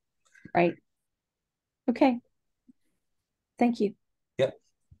do. Right. Okay. Thank you. Yeah.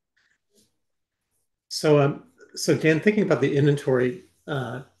 So, Dan, thinking about the inventory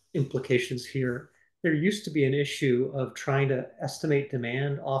implications here, there used to be an issue of trying to estimate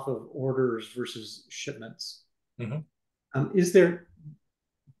demand off of orders versus shipments. Mm-hmm.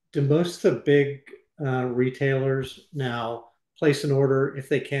 Do most of the big retailers now place an order? If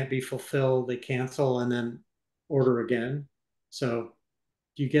they can't be fulfilled, they cancel and then order again? So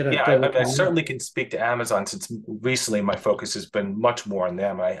do you get a double I certainly can speak to Amazon, since recently my focus has been much more on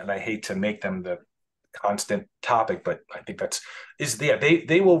them. I hate to make them the constant topic, but I think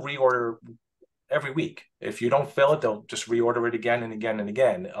they will reorder every week. If you don't fill it, they'll just reorder it again and again and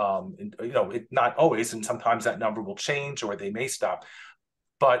again. Not always, and sometimes that number will change or they may stop.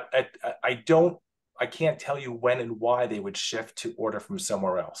 But I can't tell you when and why they would shift to order from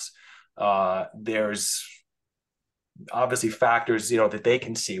somewhere else. There's obviously factors, that they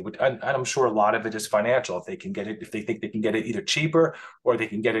can see, and I'm sure a lot of it is financial. If they think they can get it either cheaper or they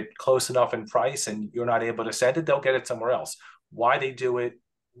can get it close enough in price and you're not able to send it, they'll get it somewhere else. Why they do it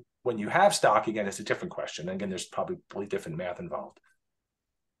when you have stock, again, is a different question. And again, there's probably different math involved.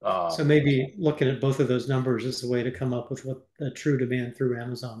 So maybe looking at both of those numbers is a way to come up with what the true demand through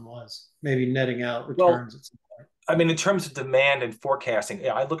Amazon was. Maybe netting out returns at some point. I mean, in terms of demand and forecasting,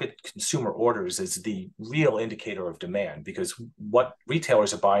 I look at consumer orders as the real indicator of demand, because what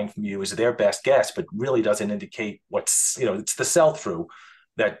retailers are buying from you is their best guess, but really doesn't indicate it's the sell-through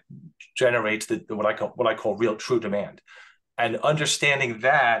that generates what I call real true demand. And understanding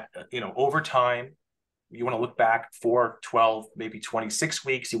that, over time, you want to look back 4, 12, maybe 26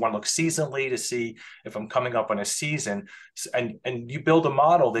 weeks. You want to look seasonally to see if I'm coming up on a season. And you build a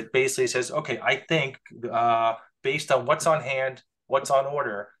model that basically says, okay, I think based on what's on hand, what's on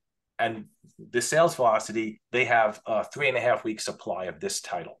order, and the sales velocity, they have a 3.5 week supply of this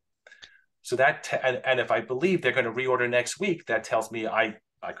title. So and if I believe they're going to reorder next week, that tells me I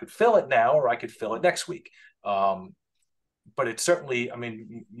could fill it now or I could fill it next week. But it's certainly,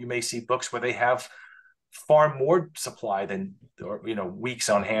 you may see books where they have far more supply than, weeks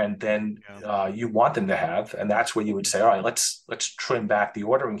on hand than you want them to have, and that's where you would say, all right, let's trim back the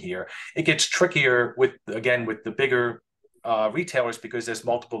ordering here. It gets trickier with the bigger retailers, because there's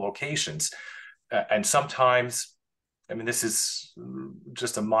multiple locations, and sometimes, this is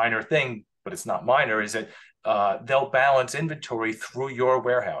just a minor thing, but it's not minor, is that they'll balance inventory through your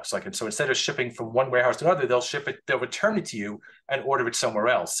warehouse. And so instead of shipping from one warehouse to another, they'll return it to you and order it somewhere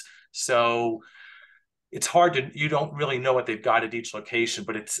else. So it's hard you don't really know what they've got at each location,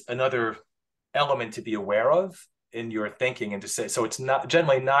 but it's another element to be aware of in your thinking, and to say, so it's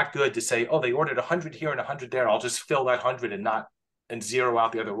generally not good to say, oh, they ordered 100 here and 100 there, I'll just fill that 100 and zero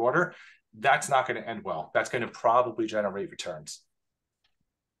out the other order. That's not going to end well. That's going to probably generate returns.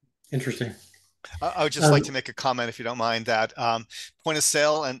 Interesting. I would just like to make a comment, if you don't mind, that point of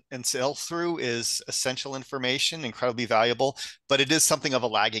sale and sell through is essential information, incredibly valuable, but it is something of a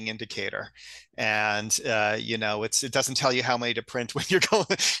lagging indicator. And, it doesn't tell you how many to print when you're going,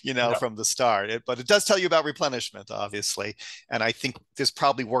 from the start, but it does tell you about replenishment, obviously. And I think there's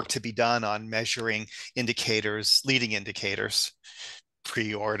probably work to be done on measuring indicators, leading indicators,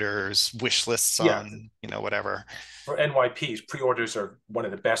 pre-orders, wish lists on, whatever. For NYPs, pre-orders are one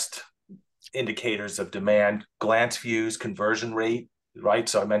of the best indicators of demand. Glance views, conversion rate, right?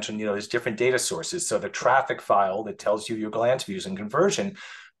 So I mentioned, there's different data sources. So the traffic file that tells you your glance views and conversion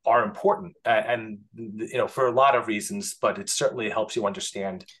are important, and for a lot of reasons, but it certainly helps you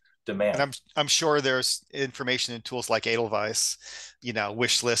understand demand. And I'm sure there's information in tools like Edelweiss,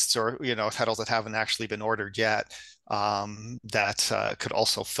 wish lists, or titles that haven't actually been ordered yet, that could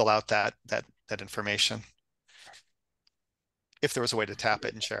also fill out that information, if there was a way to tap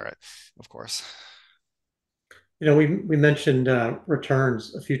it and share it, of course. We mentioned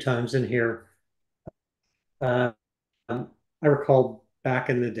returns a few times in here. I recall back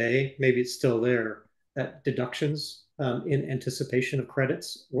in the day, maybe it's still there, that deductions in anticipation of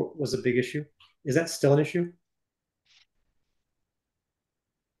credits was a big issue. Is that still an issue?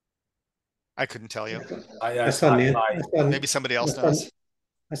 I couldn't tell you. I saw Maybe somebody else knows.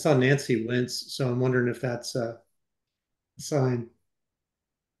 I saw Nancy wince, so I'm wondering if that's a sign.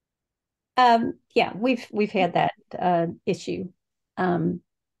 Yeah, we've had that issue. I'm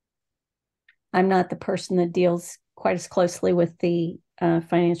not the person that deals quite as closely with the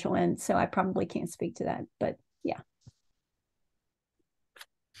financial end, so I probably can't speak to that. But yeah.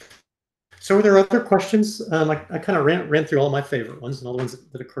 So are there other questions? I kind of ran through all my favorite ones and all the ones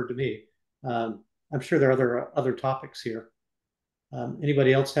that occurred to me. I'm sure there are other topics here.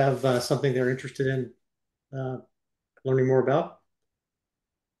 Anybody else have something they're interested in learning more about?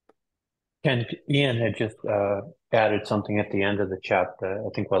 And Ian had just added something at the end of the chat, I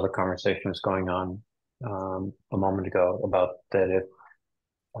think while the conversation was going on a moment ago, about that if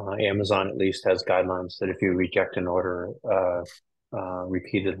Amazon at least has guidelines that if you reject an order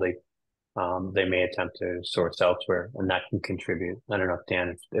repeatedly, they may attempt to source elsewhere, and that can contribute. I don't know,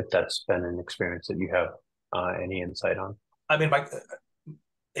 Dan, if that's been an experience that you have any insight on. I mean,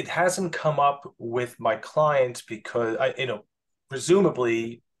 it hasn't come up with my clients because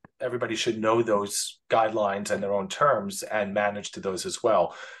presumably everybody should know those guidelines and their own terms and manage to those as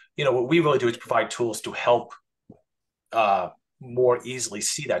well. What we really do is provide tools to help more easily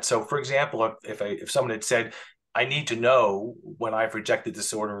see that. So, for example, if someone had said, I need to know when I've rejected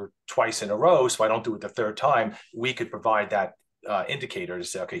this order twice in a row, so I don't do it the third time, we could provide that indicator to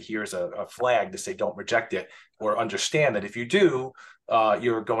say, okay, here's a flag to say don't reject it, or understand that if you do,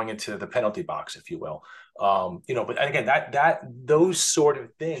 you're going into the penalty box, if you will. But again, those sort of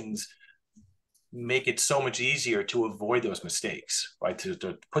things make it so much easier to avoid those mistakes, right?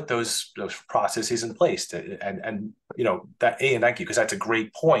 To put those processes in place and that Ian, thank you, because that's a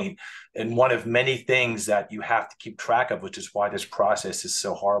great point, and one of many things that you have to keep track of, which is why this process is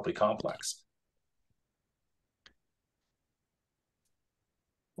so horribly complex.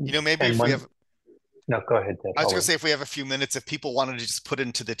 Maybe if we have. No, go ahead, Ted. I was going to say, if we have a few minutes, if people wanted to just put it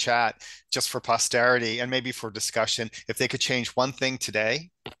into the chat just for posterity and maybe for discussion, if they could change one thing today,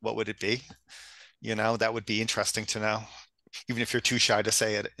 what would it be? That would be interesting to know, even if you're too shy to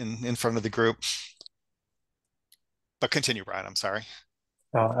say it in front of the group. But continue, Brian. I'm sorry.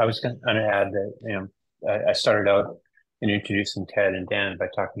 I was going to add that I started out in introducing Ted and Dan by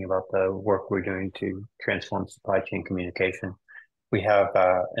talking about the work we're doing to transform supply chain communication. We have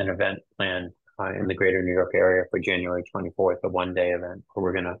an event planned in the greater New York area for January 24th, a one-day event where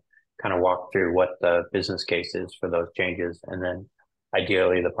we're going to kind of walk through what the business case is for those changes, and then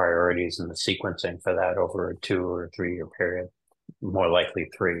ideally the priorities and the sequencing for that over a 2 or 3 year period, more likely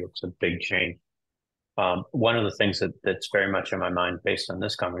 3. It's a big change. One of the things that's very much in my mind based on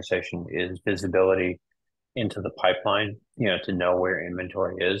this conversation is visibility into the pipeline, to know where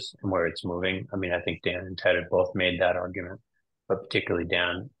inventory is and where it's moving. I mean, I think Dan and Ted have both made that argument, but particularly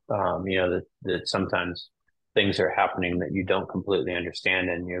Dan, that sometimes things are happening that you don't completely understand,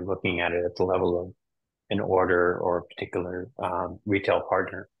 and you're looking at it at the level of an order or a particular retail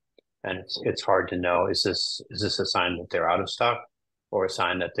partner, and it's hard to know, is this a sign that they're out of stock, or a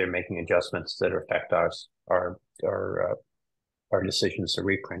sign that they're making adjustments that affect our decisions to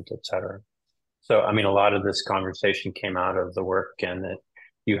reprint, et cetera. So, I mean, a lot of this conversation came out of the work and that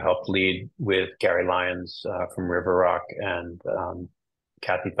you helped lead with Gary Lyons from River Rock and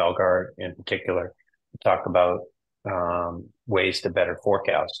Kathy Felgard in particular, to talk about ways to better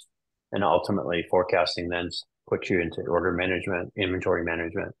forecast. And ultimately, forecasting then puts you into order management, inventory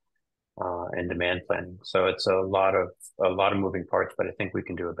management, and demand planning. So it's a lot of moving parts, but I think we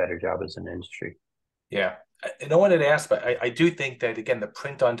can do a better job as an industry. Yeah. No one had asked, but I do think that, again, the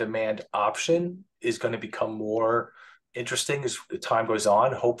print on demand option is going to become more interesting as the time goes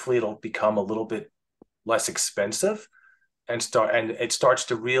on. Hopefully it'll become a little bit less expensive and it starts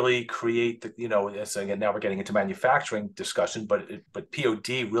to really create so again, now we're getting into manufacturing discussion, but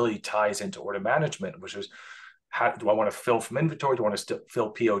POD really ties into order management, which is, how do I want to fill from inventory? Do I want to still fill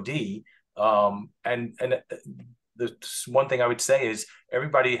POD? And the one thing I would say is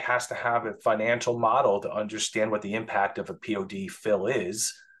everybody has to have a financial model to understand what the impact of a POD fill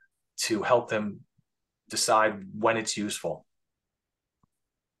is, to help them decide when it's useful.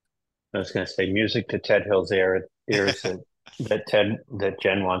 I was going to say, music to Ted Hill's ears that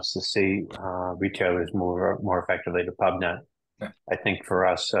Jen wants to see retailers more effectively to Pubnet. Yeah. I think for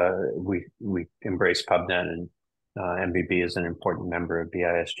us, we embrace Pubnet, and MVB is an important member of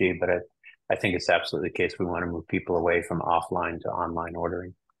BISG, but I think it's absolutely the case we want to move people away from offline to online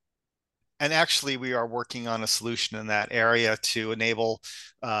ordering. And actually, we are working on a solution in that area to enable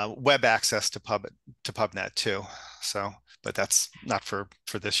web access to Pubnet too. So, but that's not for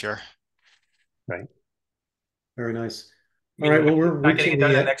this year. Right. Very nice. All right. Well, we're not getting it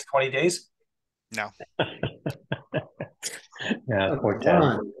done in the next 20 days. No. Yeah, poor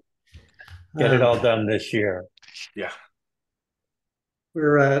Ted. Get it all done this year. Yeah.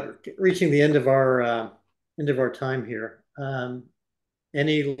 We're reaching the end of our time here.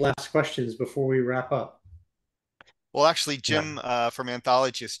 Any last questions before we wrap up? Well, actually, Jim from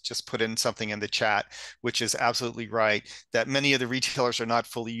Anthologist just put in something in the chat, which is absolutely right, that many of the retailers are not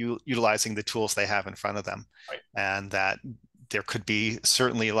fully utilizing the tools they have in front of them. Right. And that there could be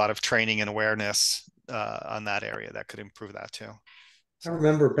certainly a lot of training and awareness on that area that could improve that too. I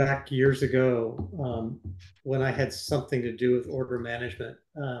remember back years ago when I had something to do with order management,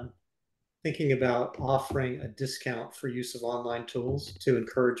 thinking about offering a discount for use of online tools to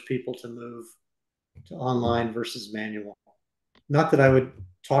encourage people to move to online versus manual. Not that I would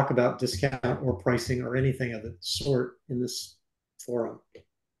talk about discount or pricing or anything of the sort in this forum,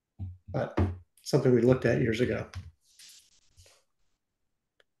 but something we looked at years ago.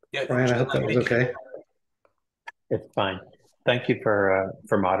 Yeah, Brian, I hope that was okay. It's fine. Thank you for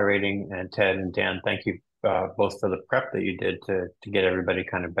moderating, and Ted and Dan, thank you both for the prep that you did to get everybody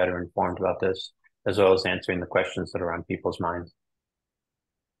kind of better informed about this, as well as answering the questions that are on people's minds.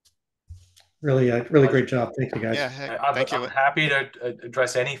 Really, really great job. Thank you, guys. Yeah, thank you. I'm happy to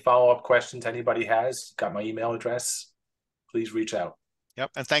address any follow-up questions anybody has. Got my email address. Please reach out.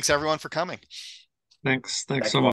 Yep, and thanks everyone for coming. Thanks so much.